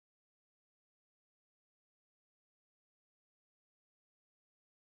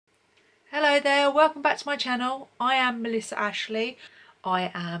Hello there, welcome back to my channel. I am Melissa Ashley.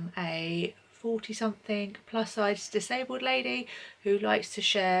 I am a 40-something plus size disabled lady who likes to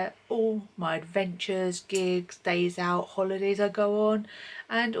share all my adventures, gigs, days out, holidays I go on,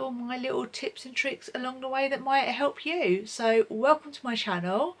 and all my little tips and tricks along the way that might help you. So welcome to my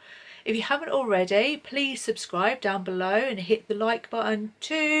channel. If you haven't already, please subscribe down below and hit the like button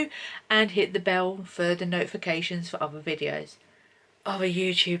too, and hit the bell for the notifications for other videos. Other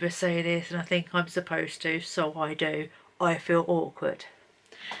YouTubers say this and I think I'm supposed to, so I do. I feel awkward.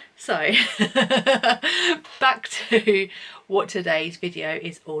 So, back to what today's video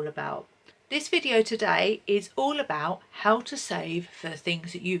is all about. This video today is all about how to save for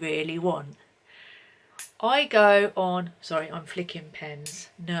things that you really want. I go on, sorry, I'm flicking pens,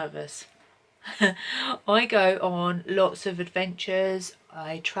 nervous. I go on lots of adventures,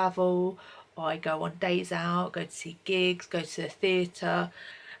 I travel, I go on days out, go to see gigs, go to the theatre.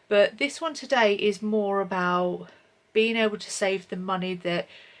 But this one today is more about being able to save the money that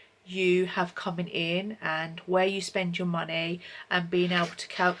you have coming in and where you spend your money, and being able to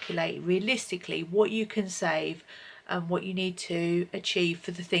calculate realistically what you can save and what you need to achieve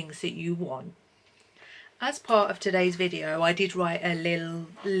for the things that you want. As part of today's video, I did write a little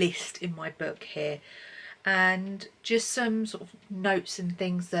list in my book here, and just some sort of notes and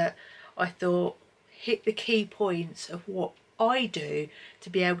things that I thought hit the key points of what I do to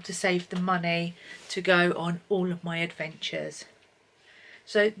be able to save the money to go on all of my adventures.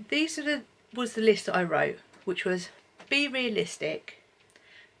 So was the list that I wrote, which was: be realistic,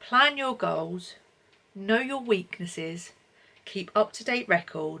 plan your goals, know your weaknesses, keep up-to-date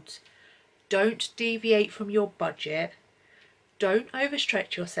records, don't deviate from your budget, don't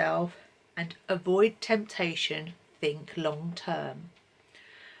overstretch yourself, and avoid temptation, think long term.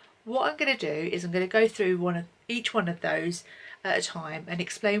 What I'm going to do is I'm going to go through each one of those at a time and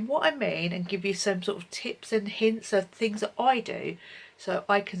explain what I mean and give you some sort of tips and hints of things that I do so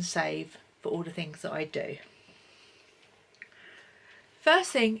I can save for all the things that I do. First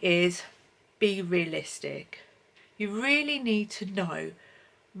thing is, be realistic. You really need to know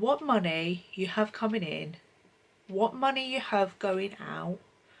what money you have coming in, what money you have going out,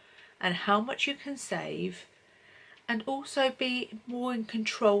 and how much you can save, and also be more in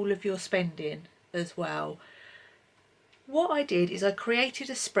control of your spending as well. What I did is I created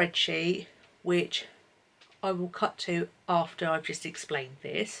a spreadsheet, which I will cut to after I've just explained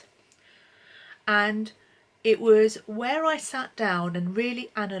this, and it was where I sat down and really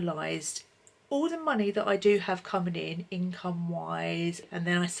analysed all the money that I do have coming in income wise, and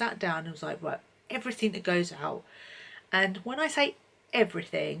then I sat down and was like, right, everything that goes out. And when I say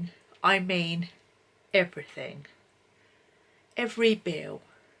everything, I mean everything. Every bill,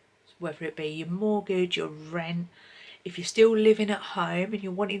 whether it be your mortgage, your rent, if you're still living at home and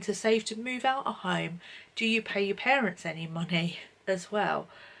you're wanting to save to move out of home, do you pay your parents any money as well?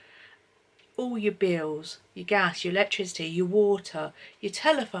 All your bills, your gas, your electricity, your water, your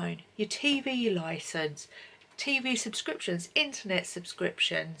telephone, your TV licence, TV subscriptions, internet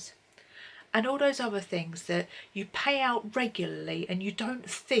subscriptions, and all those other things that you pay out regularly and you don't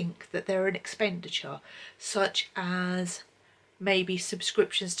think that they're an expenditure, such as maybe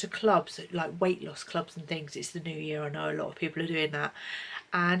subscriptions to clubs like weight loss clubs and things. It's the new year, I know a lot of people are doing that.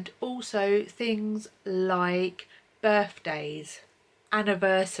 And also things like birthdays,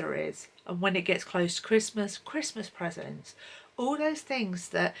 anniversaries, and when it gets close to Christmas, Christmas presents, all those things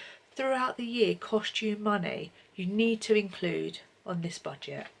that throughout the year cost you money, you need to include on this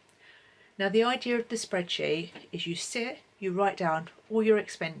budget. Now, the idea of the spreadsheet is you sit, you write down all your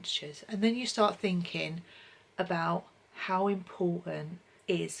expenditures, and then you start thinking about how important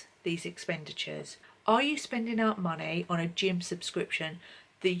is these expenditures. Are you spending out money on a gym subscription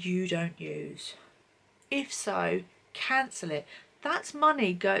that you don't use? If so, cancel it. That's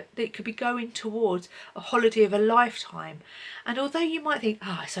money that could be going towards a holiday of a lifetime. And although you might think,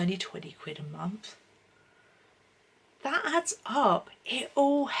 it's only 20 quid a month, that adds up. It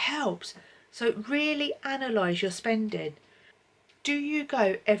all helps. So really analyse your spending. Do you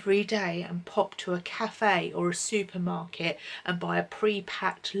go every day and pop to a cafe or a supermarket and buy a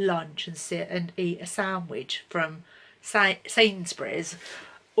pre-packed lunch and sit and eat a sandwich from Sainsbury's?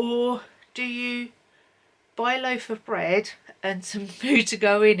 Or do you buy a loaf of bread and some food to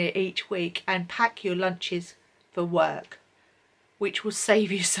go in it each week and pack your lunches for work, which will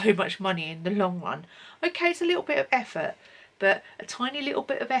save you so much money in the long run? Okay, it's a little bit of effort, but a tiny little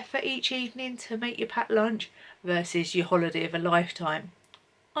bit of effort each evening to make your packed lunch versus your holiday of a lifetime.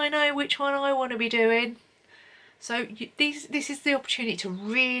 I know which one I want to be doing. So this is the opportunity to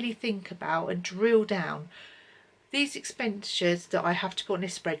really think about and drill down these expenditures that I have to put on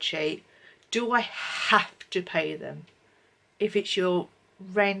this spreadsheet. Do I have to pay them? If it's your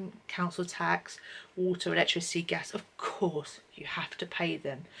rent, council tax, water, electricity, gas, of course you have to pay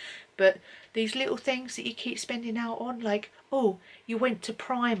them. But these little things that you keep spending out on, like, oh, you went to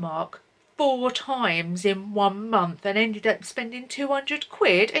Primark 4 times in 1 month and ended up spending 200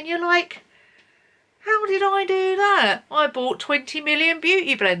 quid, and you're like, how did I do that? I bought 20 million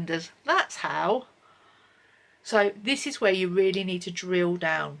beauty blenders. That's how. So this is where you really need to drill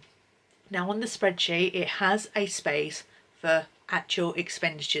down. Now on the spreadsheet, it has a space for actual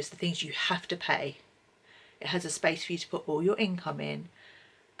expenditures, the things you have to pay. It has a space for you to put all your income in,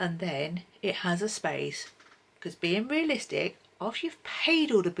 and then it has a space, because being realistic, after you've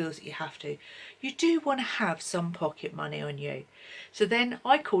paid all the bills that you have to, you do want to have some pocket money on you. So then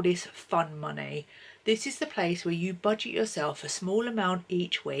I call this fun money. This is the place where you budget yourself a small amount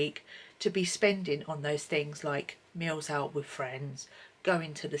each week to be spending on those things like meals out with friends,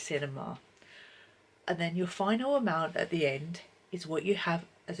 going to the cinema. And then your final amount at the end is what you have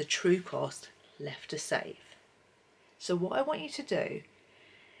as a true cost left to save. So what I want you to do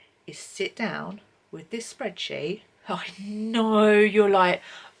is sit down with this spreadsheet. I know you're like,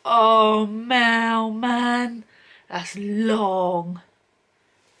 oh Mel, man, that's long.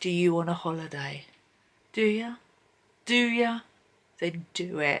 Do you want a holiday? Do ya? Do ya? Then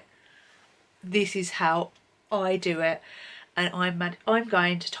do it. This is how I do it. And I'm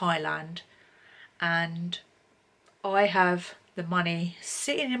going to Thailand, and I have the money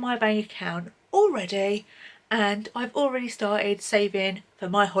sitting in my bank account already, and I've already started saving for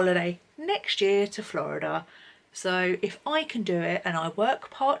my holiday next year to Florida. So if I can do it and I work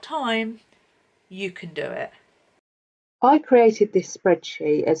part-time, you can do it. I created this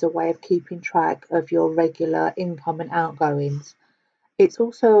spreadsheet as a way of keeping track of your regular income and outgoings. It's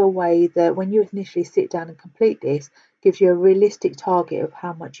also a way that when you initially sit down and complete this, gives you a realistic target of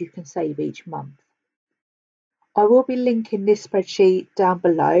how much you can save each month. I will be linking this spreadsheet down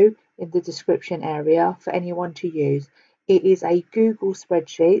below in the description area for anyone to use. It is a Google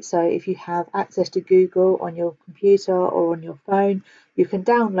spreadsheet, so if you have access to Google on your computer or on your phone, you can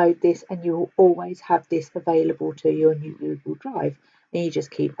download this and you will always have this available to you on your Google Drive, and you just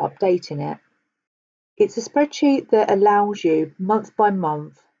keep updating it. It's a spreadsheet that allows you month by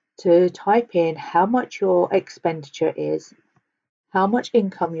month to type in how much your expenditure is, how much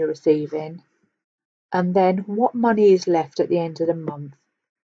income you're receiving, and then what money is left at the end of the month.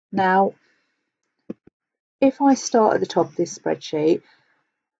 Now, if I start at the top of this spreadsheet,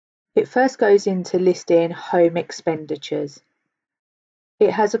 it first goes into listing home expenditures.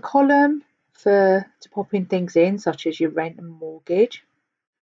 It has a column to pop in things in, such as your rent and mortgage,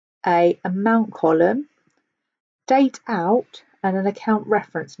 a amount column, date out, and an account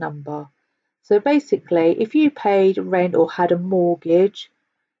reference number. So basically, if you paid rent or had a mortgage,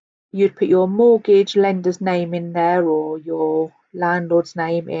 you'd put your mortgage lender's name in there or your landlord's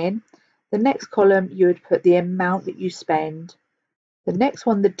name in. The next column, you would put the amount that you spend. The next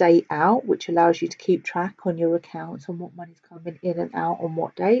one, the date out, which allows you to keep track on your accounts and what money's coming in and out on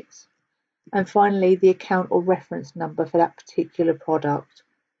what dates. And finally, the account or reference number for that particular product.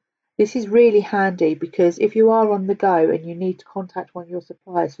 This is really handy because if you are on the go and you need to contact one of your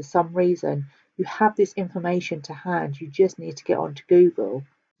suppliers for some reason, you have this information to hand. You just need to get onto Google.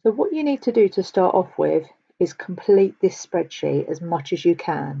 So what you need to do to start off with is complete this spreadsheet as much as you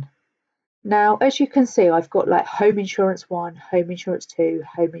can. Now, as you can see, I've got like home insurance 1, home insurance 2,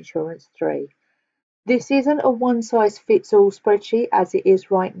 home insurance 3. This isn't a one-size-fits-all spreadsheet as it is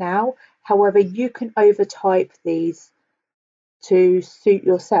right now. However, you can overtype these to suit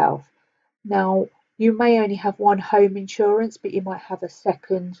yourself. Now, you may only have one home insurance, but you might have a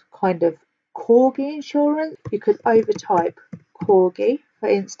second kind of corgi insurance. You could overtype corgi, for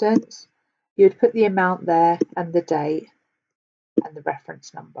instance. You'd put the amount there and the date and the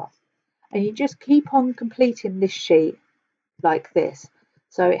reference number. And you just keep on completing this sheet like this.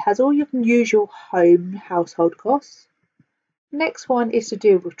 So it has all your usual home household costs. Next one is to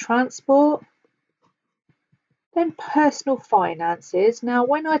do with transport. Then personal finances. Now,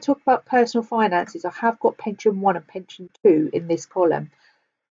 when I talk about personal finances, I have got pension 1 and pension 2 in this column.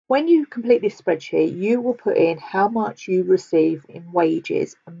 When you complete this spreadsheet, you will put in how much you receive in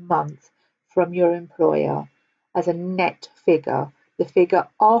wages a month from your employer as a net figure. The figure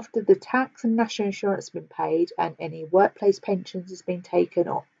after the tax and national insurance has been paid and any workplace pensions has been taken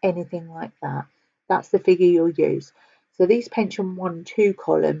or anything like that. That's the figure you'll use. So these pension 1 and 2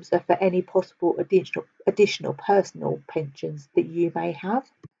 columns are for any possible additional personal pensions that you may have.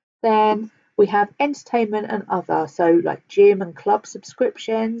 Then we have entertainment and other, so like gym and club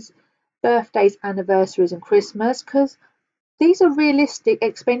subscriptions, birthdays, anniversaries and Christmas, because these are realistic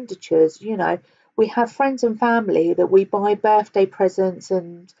expenditures. You know, we have friends and family that we buy birthday presents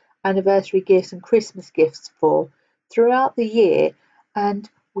and anniversary gifts and Christmas gifts for throughout the year, and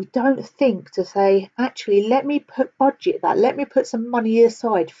we don't think to say, actually, let me budget that, let me put some money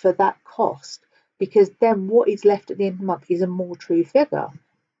aside for that cost, because then what is left at the end of the month is a more true figure.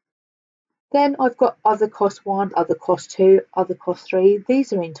 Then I've got other cost one, other cost two, other cost three.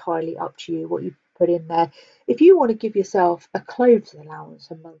 These are entirely up to you what you put in there. If you want to give yourself a clothes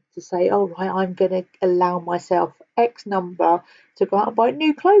allowance a month to say, all right, I'm going to allow myself X number to go out and buy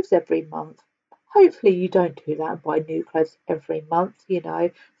new clothes every month. Hopefully you don't do that and buy new clothes every month, you know,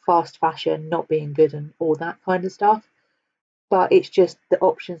 fast fashion not being good and all that kind of stuff. But it's just the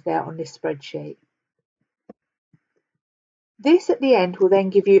options there on this spreadsheet. This at the end will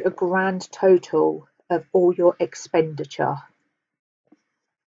then give you a grand total of all your expenditure.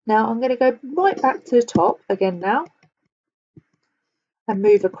 Now I'm going to go right back to the top again now and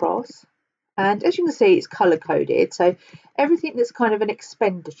move across. And as you can see, it's color coded. So everything that's kind of an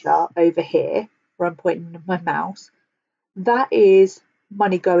expenditure over here, where I'm pointing my mouse, that is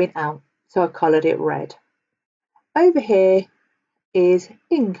money going out. So I've colored it red. Over here is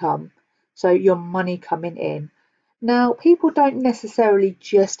income. So your money coming in. Now, people don't necessarily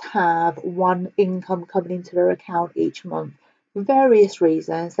just have one income coming into their account each month. For various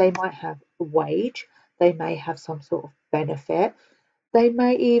reasons, they might have a wage, they may have some sort of benefit, they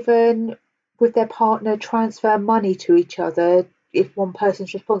may even, with their partner, transfer money to each other if one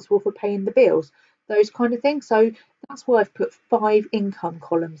person's responsible for paying the bills, those kind of things. So that's why I've put 5 income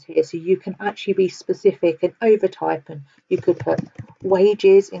columns here, so you can actually be specific and overtype, and you could put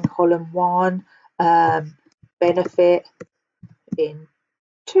wages in column 1, benefit in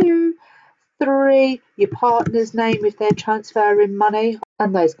 2, 3, your partner's name if they're transferring money,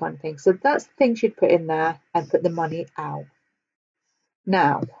 and those kind of things. So that's the things you'd put in there and put the money out.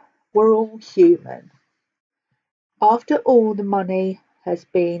 Now, we're all human. After all the money has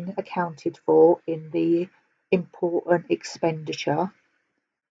been accounted for in the important expenditure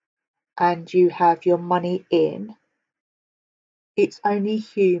and you have your money in, it's only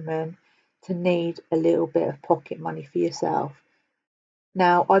human to need a little bit of pocket money for yourself.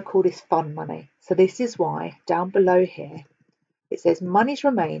 Now, I call this fun money. So this is why down below here, it says money's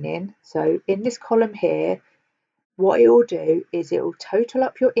remaining. So in this column here, what it will do is it will total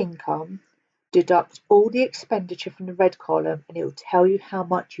up your income, deduct all the expenditure from the red column, and it will tell you how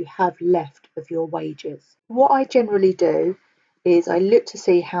much you have left of your wages. What I generally do is I look to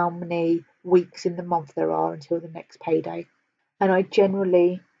see how many weeks in the month there are until the next payday. And I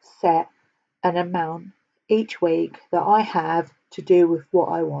generally set an amount each week that I have to do with what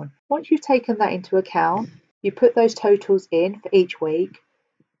I want. Once you've taken that into account, you put those totals in for each week.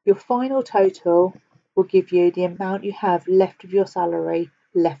 Your final total will give you the amount you have left of your salary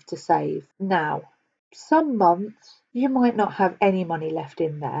left to save. Now, some months you might not have any money left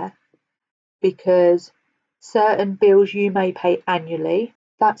in there because certain bills you may pay annually.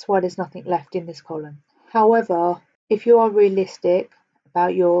 That's why there's nothing left in this column. However, if you are realistic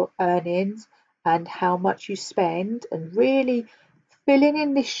about your earnings and how much you spend, and really filling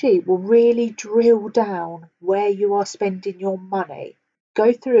in this sheet will really drill down where you are spending your money.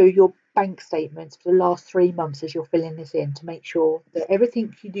 Go through your bank statements for the last 3 months as you're filling this in to make sure that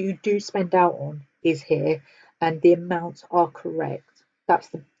everything you do spend out on is here and the amounts are correct. That's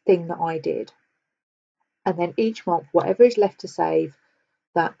the thing that I did. And then each month, whatever is left to save,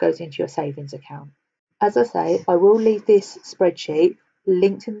 that goes into your savings account. As I say, I will leave this spreadsheet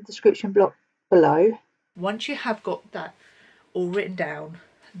linked in the description block below. Once you have got that all written down,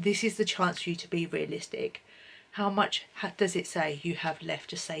 this is the chance for you to be realistic. How much does it say you have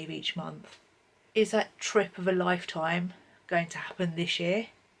left to save each month? Is that trip of a lifetime going to happen this year,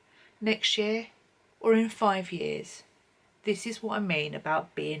 next year, or in 5 years? This is what I mean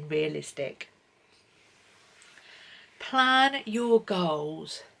about being realistic. Plan your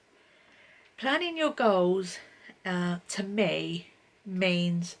goals. Planning your goals to me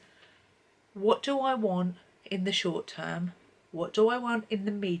means, what do I want in the short term? What do I want in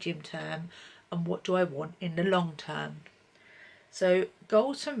the medium term? And what do I want in the long term? So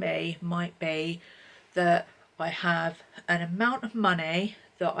goals for me might be that I have an amount of money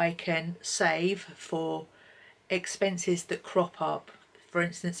that I can save for expenses that crop up. For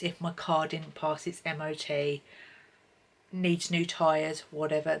instance, if my car didn't pass its MOT, needs new tyres,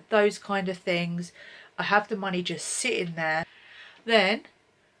 whatever, those kind of things. I have the money just sitting there. Then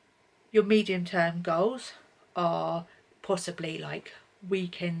your medium term goals are possibly like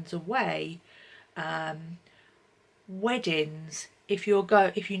weekends away, weddings, if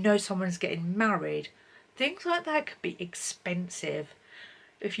you know someone's getting married, Things like that could be expensive.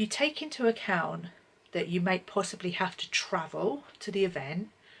 If you take into account that you may possibly have to travel to the event,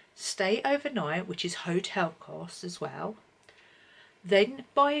 stay overnight, which is hotel costs as well, then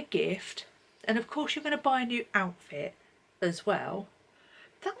buy a gift, and of course you're going to buy a new outfit as well,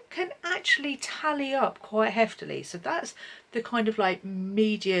 that can actually tally up quite heftily. So that's the kind of like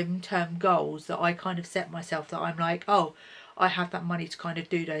medium term goals that I kind of set myself, that I'm like, oh, I have that money to kind of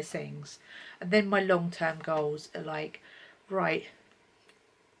do those things. And then my long term goals are like, right,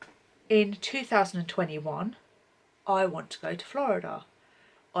 in 2021 I want to go to Florida.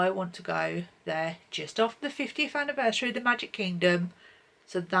 I want to go there just after the 50th anniversary of the Magic Kingdom.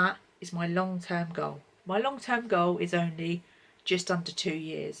 So that is my long-term goal. My long-term goal is only just under 2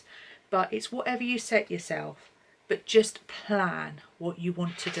 years, but it's whatever you set yourself. But just plan what you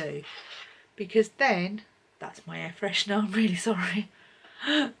want to do, because then, that's my air freshener, I'm really sorry,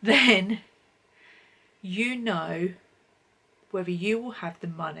 then you know whether you will have the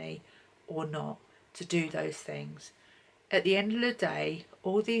money or not to do those things. At the end of the day,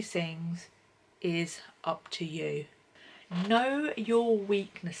 all these things is up to you. Know your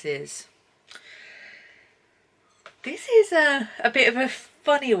weaknesses. This is a bit of a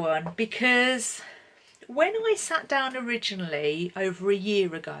funny one, because when I sat down originally over a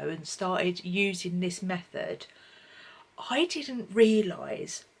year ago and started using this method, I didn't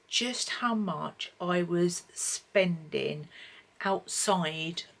realise just how much I was spending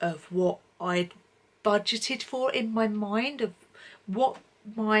outside of what I'd budgeted for in my mind, of what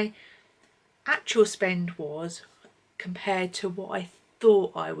my actual spend was compared to what I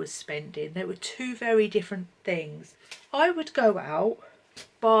thought I was spending. There were two very different things. I would go out,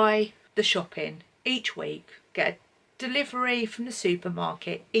 buy the shopping each week, get a delivery from the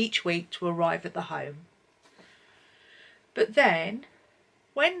supermarket each week to arrive at the home. But then,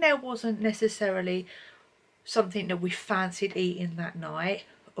 when there wasn't necessarily something that we fancied eating that night,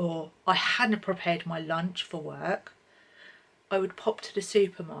 or I hadn't prepared my lunch for work, I would pop to the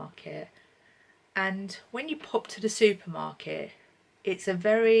supermarket. And when you pop to the supermarket, it's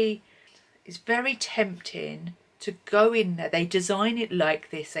very tempting to go in there. They design it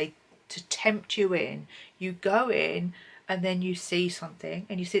like this, to tempt you in. You go in and then you see something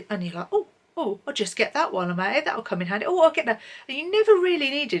and you sit and you're like, oh, I'll just get that while I'm at it, that'll come in handy. Oh, I'll get that. And you never really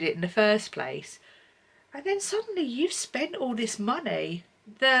needed it in the first place. And then suddenly you've spent all this money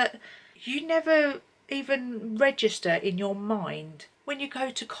that you never even register in your mind. When you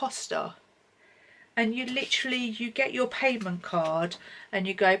go to Costa and you get your payment card and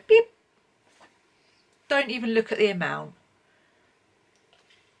you go beep, don't even look at the amount,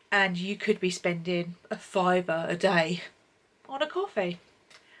 and you could be spending a £5 a day on a coffee.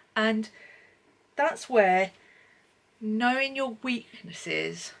 And that's where knowing your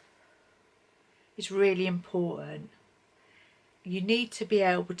weaknesses is really important. You need to be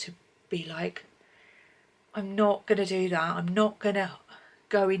able to be like, I'm not going to do that. I'm not going to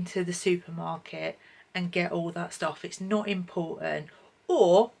go into the supermarket and get all that stuff. It's not important.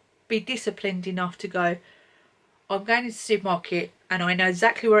 Or be disciplined enough to go, I'm going to the supermarket and I know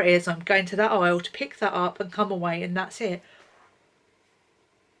exactly where it is. I'm going to that aisle to pick that up and come away, and that's it.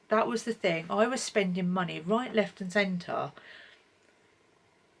 That was the thing. I was spending money right, left and centre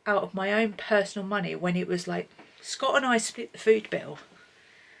out of my own personal money, when it was like, Scott and I split the food bill,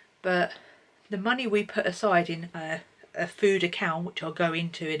 but the money we put aside in a food account, which I'll go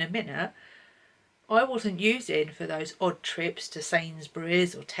into in a minute, I wasn't using for those odd trips to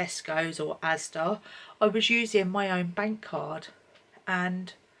Sainsbury's or Tesco's or Asda. I was using my own bank card,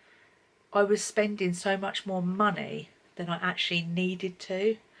 and I was spending so much more money than I actually needed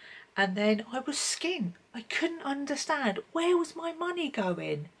to. And then I was skint. I couldn't understand where was my money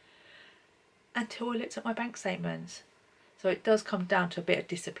going until I looked at my bank statements. So it does come down to a bit of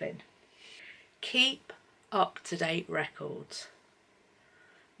discipline. Keep up-to-date records.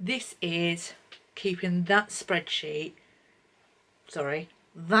 This is keeping that spreadsheet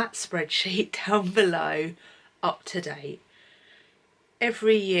down below up to date.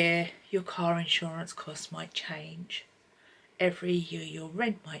 Every year your car insurance costs might change. Every year your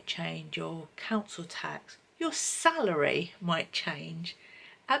rent might change, your council tax, your salary might change.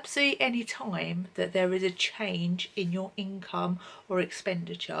 Absolutely any time that there is a change in your income or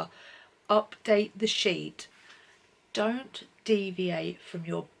expenditure, update the sheet. Don't deviate from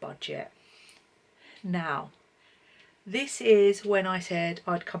your budget. Now, this is when I said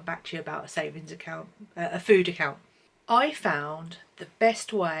I'd come back to you about a savings account, a food account. I found the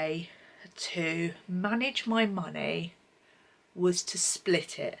best way to manage my money was to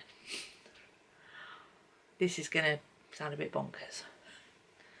split it. This is going to sound a bit bonkers.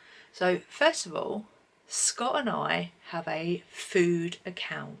 So first of all, Scott and I have a food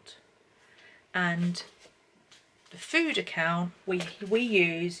account, and the food account we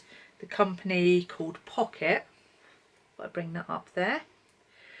use the company called Pocket. I bring that up there.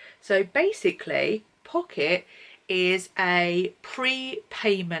 So basically Pocket is a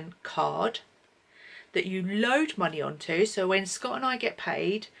prepayment card that you load money onto. So when Scott and I get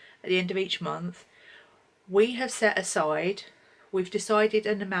paid at the end of each month, we have set aside, we've decided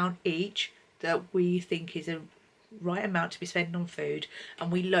an amount each that we think is a right amount to be spent on food,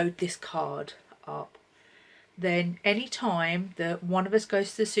 and we load this card up. Then any time that one of us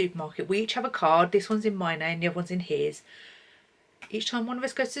goes to the supermarket, we each have a card. This one's in my name, the other one's in his. Each time one of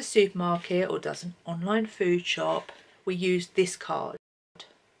us goes to the supermarket or does an online food shop, we use this card.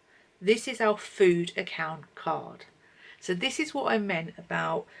 This is our food account card. So this is what I meant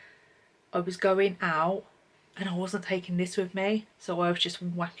about I was going out and I wasn't taking this with me, so I was just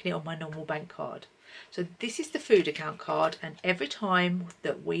whacking it on my normal bank card. So this is the food account card, and every time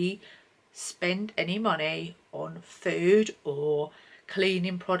that we spend any money on food or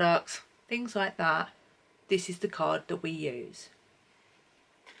cleaning products, things like that, this is the card that we use.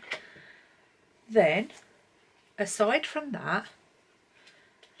 Then, aside from that,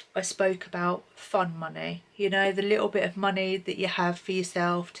 I spoke about fun money. You know, the little bit of money that you have for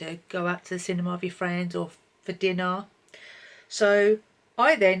yourself to go out to the cinema with your friends or for dinner. So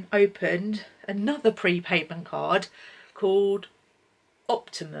I then opened another prepayment card called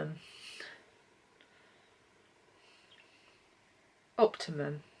Optimum.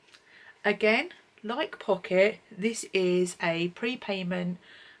 Again, like Pocket, this is a prepayment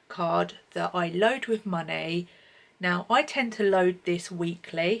card that I load with money. Now I tend to load this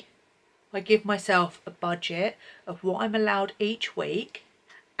weekly. I give myself a budget of what I'm allowed each week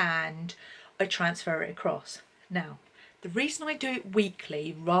and I transfer it across. Now, the reason I do it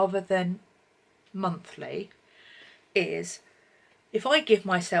weekly rather than monthly is if I give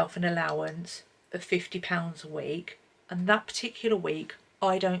myself an allowance of £50 a week and that particular week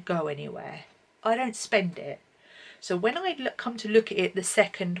I don't go anywhere, I don't spend it. So when I come to look at it the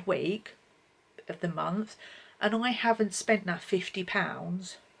second week of the month and I haven't spent that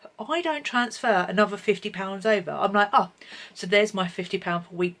 £50, I don't transfer another £50 over. I'm like, oh, so there's my £50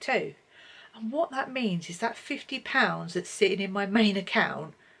 for week 2. And what that means is that £50 that's sitting in my main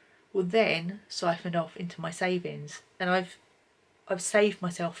account will then siphon off into my savings, and I've saved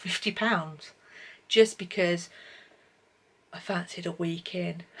myself £50 just because I fancied a week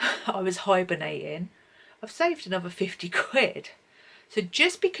in. I was hibernating. I've saved another 50 quid. So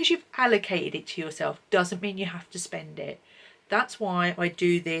just because you've allocated it to yourself doesn't mean you have to spend it. That's why I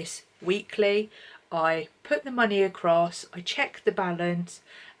do this weekly. I put the money across, I check the balance,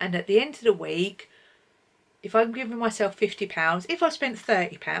 and at the end of the week, if I'm giving myself £50, if I spent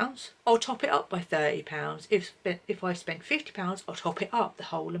 £30, I'll top it up by £30. If I spent £50, I'll top it up the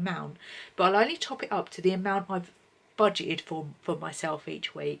whole amount. But I'll only top it up to the amount I've budgeted for myself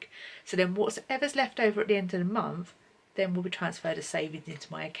each week. So then whatever's left over at the end of the month then will be transferred as savings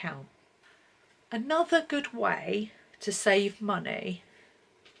into my account. Another good way to save money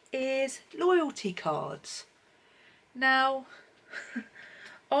is loyalty cards. Now,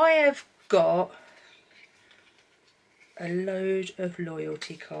 I have got a load of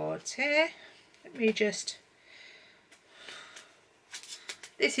loyalty cards here. This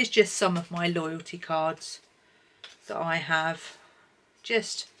is just some of my loyalty cards that I have.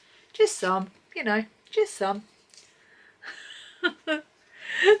 Just some, you know, just some.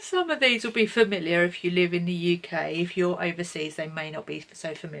 Some of these will be familiar if you live in the UK. If you're overseas, they may not be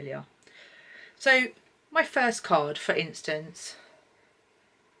so familiar. So my first card, for instance,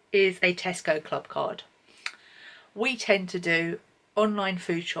 is a Tesco Club card. We tend to do online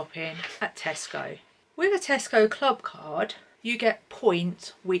food shopping at Tesco. With a Tesco Club card, you get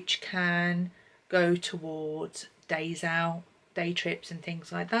points which can go towards days out, day trips and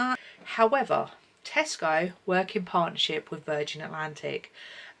things like that. However, Tesco work in partnership with Virgin Atlantic,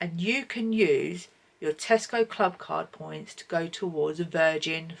 and you can use your Tesco Club card points to go towards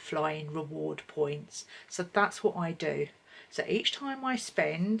Virgin Flying Reward points. So that's what I do. So each time I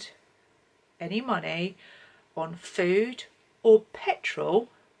spend any money on food or petrol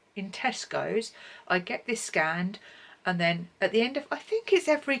in Tesco's, I get this scanned, and then at the end of, I think it's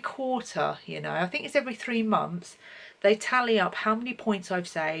every quarter, you know, I think it's every 3 months, they tally up how many points I've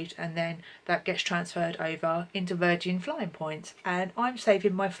saved, and then that gets transferred over into Virgin Flying Points. And I'm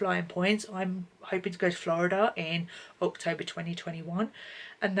saving my flying points. I'm hoping to go to Florida in October 2021,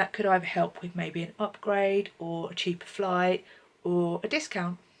 and that could either help with maybe an upgrade or a cheaper flight or a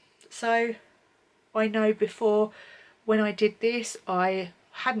discount. So I know before, when I did this, I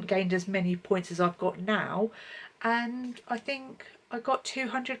hadn't gained as many points as I've got now, and I think I got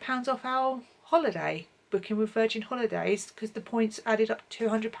 £200 off our holiday booking with Virgin Holidays because the points added up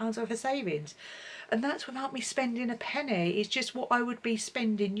 £200 off a savings. And that's without me spending a penny. It's just what I would be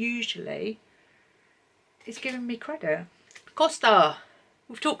spending usually. It's giving me credit. Costa.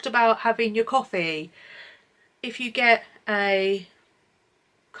 We've talked about having your coffee. If you get a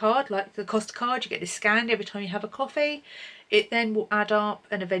card like the Costa card, you get this scanned every time you have a coffee, it then will add up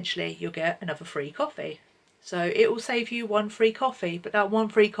and eventually you'll get another free coffee. So it will save you one free coffee, but that one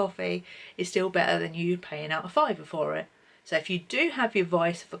free coffee is still better than you paying out a £5 for it. So if you do have your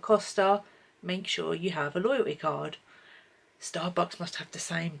Vice for Costa, make sure you have a loyalty card. Starbucks must have the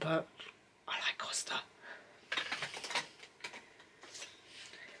same, but I like Costa.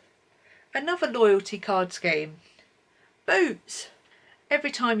 Another loyalty card scheme, Boots. Every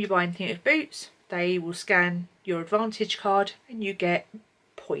time you buy anything with Boots, they will scan your Advantage card and you get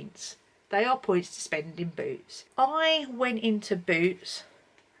points. They are points to spend in Boots. I went into Boots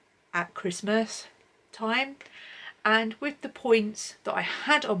at Christmas time, and with the points that I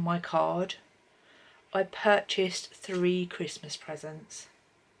had on my card, I purchased 3 Christmas presents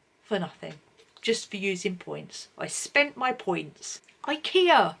for nothing, just for using points. I spent my points.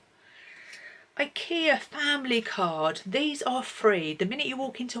 IKEA family card. These are free. The minute you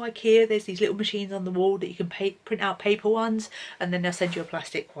walk into IKEA, there's these little machines on the wall that you can print out paper ones, and then they'll send you a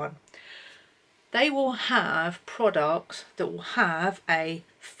plastic one. They will have products that will have a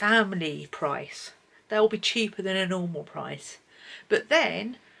family price. They'll be cheaper than a normal price. But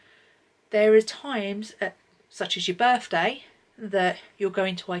then there are times, such as your birthday, that you'll go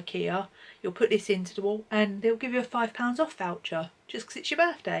into IKEA, you'll put this into the wall and they'll give you a £5 off voucher just because it's your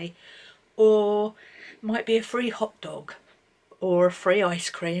birthday. Or it might be a free hot dog or a free ice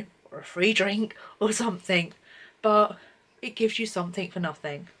cream or a free drink or something. But it gives you something for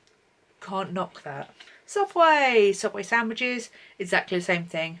nothing. Can't knock that. Subway sandwiches, exactly the same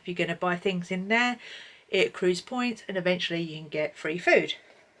thing. If you're going to buy things in there, it accrues points and eventually you can get free food.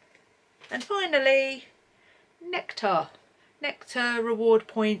 And finally, Nectar reward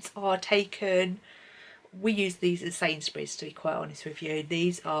points are taken. We use these at Sainsbury's, to be quite honest with you.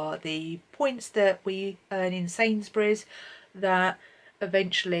 These are the points that we earn in Sainsbury's that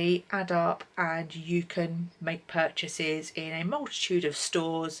eventually add up and you can make purchases in a multitude of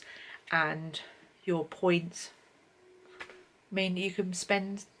stores, and your points mean you can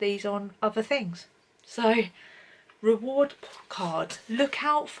spend these on other things. So reward cards, look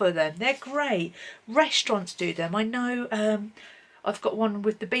out for them. They're great. Restaurants do them. I know I've got one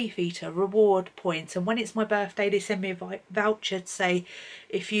with the Beef Eater, reward points, and when it's my birthday they send me a voucher to say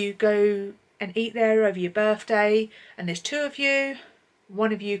if you go and eat there over your birthday and there's 2 of you,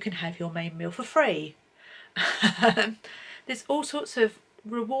 one of you can have your main meal for free. There's all sorts of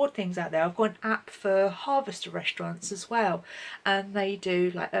reward things out there. I've got an app for Harvester restaurants as well, and they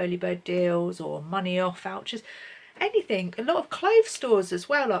do like early bird deals or money off vouchers. Anything. A lot of clothes stores as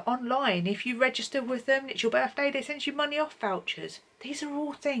well, like online. If you register with them, it's your birthday, they send you money off vouchers. These are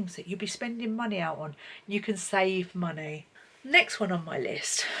all things that you'll be spending money out on. You can save money. Next one on my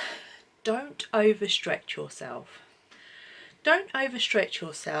list, don't overstretch yourself. Don't overstretch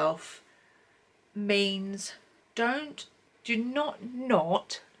yourself means do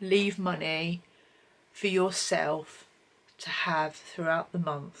not leave money for yourself to have throughout the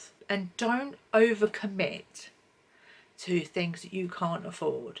month, and don't overcommit to things that you can't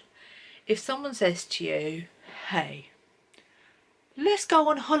afford. If someone says to you, hey, let's go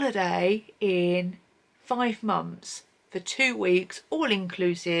on holiday in 5 months for 2 weeks, all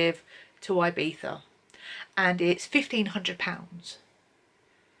inclusive, to Ibiza, and it's £1,500,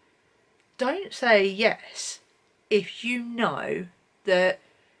 don't say yes if you know that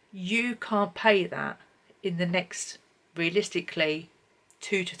you can't pay that in the next, realistically,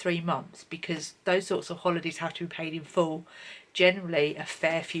 2 to 3 months, because those sorts of holidays have to be paid in full, generally a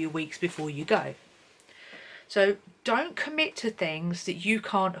fair few weeks before you go. So don't commit to things that you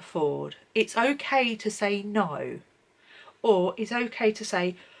can't afford. It's okay to say no, or it's okay to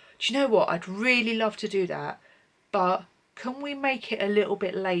say, do you know what, I'd really love to do that, but can we make it a little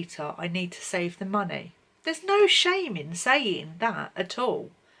bit later? I need to save the money. There's no shame in saying that at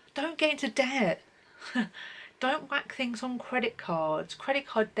all. Don't get into debt. Don't whack things on credit cards. Credit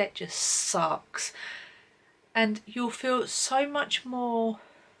card debt just sucks. And you'll feel so much more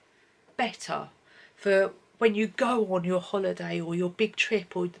better for when you go on your holiday or your big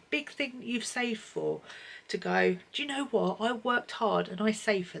trip or the big thing that you've saved for, to go, do you know what, I worked hard and I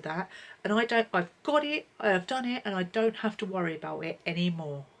saved for that, and I've got it, I've done it, and I don't have to worry about it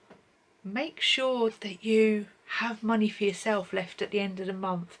anymore. Make sure that you have money for yourself left at the end of the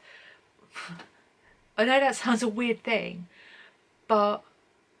month. I know that sounds a weird thing, but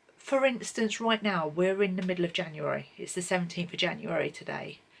for instance, right now we're in the middle of January. It's the 17th of January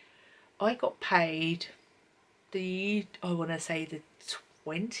today. I got paid I want to say the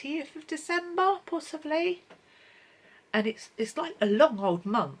 20th of December, possibly. And it's like a long old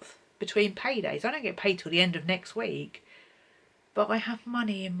month between paydays. I don't get paid till the end of next week, but I have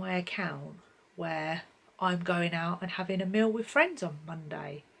money in my account where I'm going out and having a meal with friends on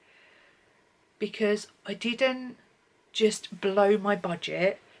Monday, because I didn't just blow my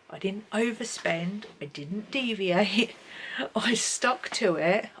budget. I didn't overspend. I didn't deviate. I stuck to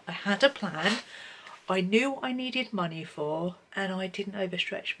it. I had a plan. I knew what I needed money for, and I didn't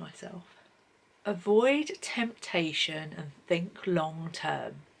overstretch myself. Avoid temptation and think long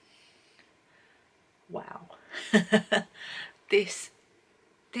term. Wow. This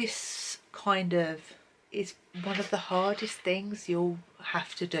kind of is one of the hardest things you'll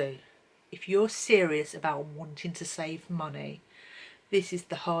have to do. If you're serious about wanting to save money, this is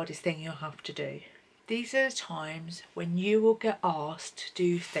the hardest thing you'll have to do. These are the times when you will get asked to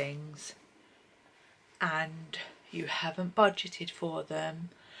do things and you haven't budgeted for them.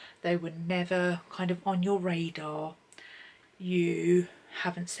 They were never kind of on your radar. You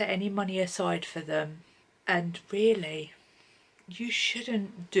haven't set any money aside for them. And really, you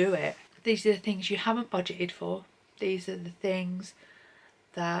shouldn't do it. These are the things you haven't budgeted for. These are the things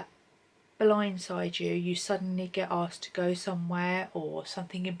that blindside you. You suddenly get asked to go somewhere, or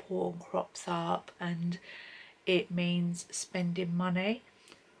something important crops up and it means spending money.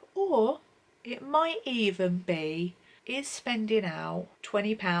 Or it might even be, is spending out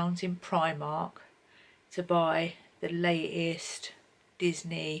 £20 in Primark to buy the latest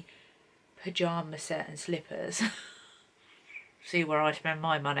Disney pyjama set and slippers. See where I spend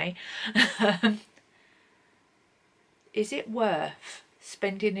my money. Is it worth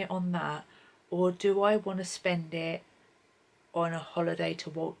spending it on that, or do I want to spend it on a holiday to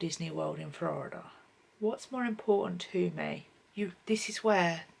Walt Disney World in Florida? What's more important to me? This is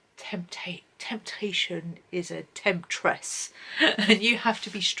where temptation is a temptress, and you have to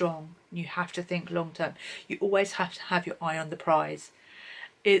be strong. You have to think long term. You always have to have your eye on the prize.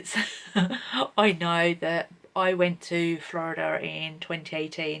 It's I know that I went to Florida in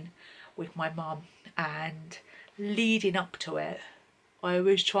 2018 with my mum, and leading up to it I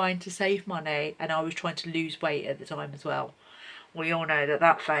was trying to save money and I was trying to lose weight at the time as well. We all know that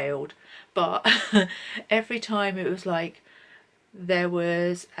that failed, but every time it was like there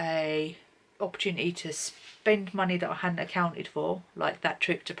was a opportunity to spend money that I hadn't accounted for, like that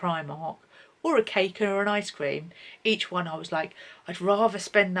trip to Primark, or a cake or an ice cream. Each one I was like, I'd rather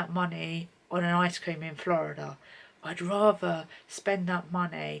spend that money on an ice cream in Florida. I'd rather spend that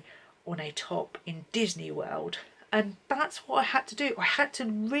money on a top in Disney World. And that's what I had to do. I had to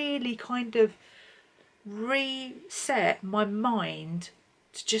really kind of reset my mind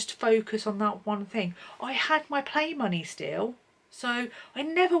to just focus on that one thing. I had my play money still, so I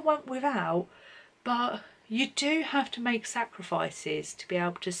never went without, but you do have to make sacrifices to be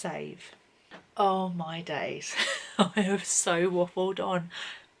able to save. Oh my days. I have so waffled on.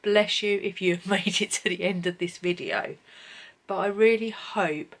 Bless you if you've made it to the end of this video. But I really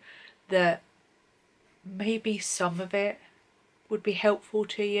hope that maybe some of it would be helpful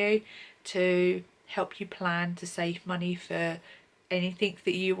to you, to help you plan to save money for anything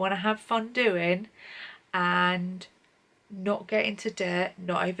that you want to have fun doing, and not get into debt,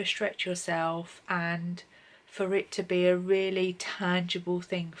 not overstretch yourself, and for it to be a really tangible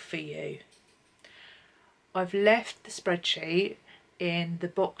thing for you. I've left the spreadsheet in the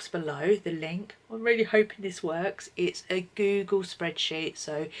box below, the link. I'm really hoping this works. It's a Google spreadsheet,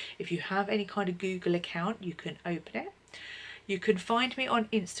 so if you have any kind of Google account, you can open it. You can find me on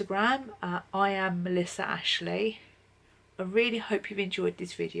Instagram at I am Melissa Ashley. I really hope you've enjoyed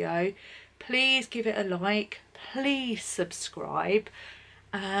this video. Please give it a like, please subscribe,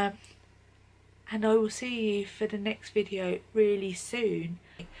 and I will see you for the next video really soon.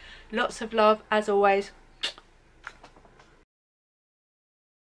 Lots of love as always.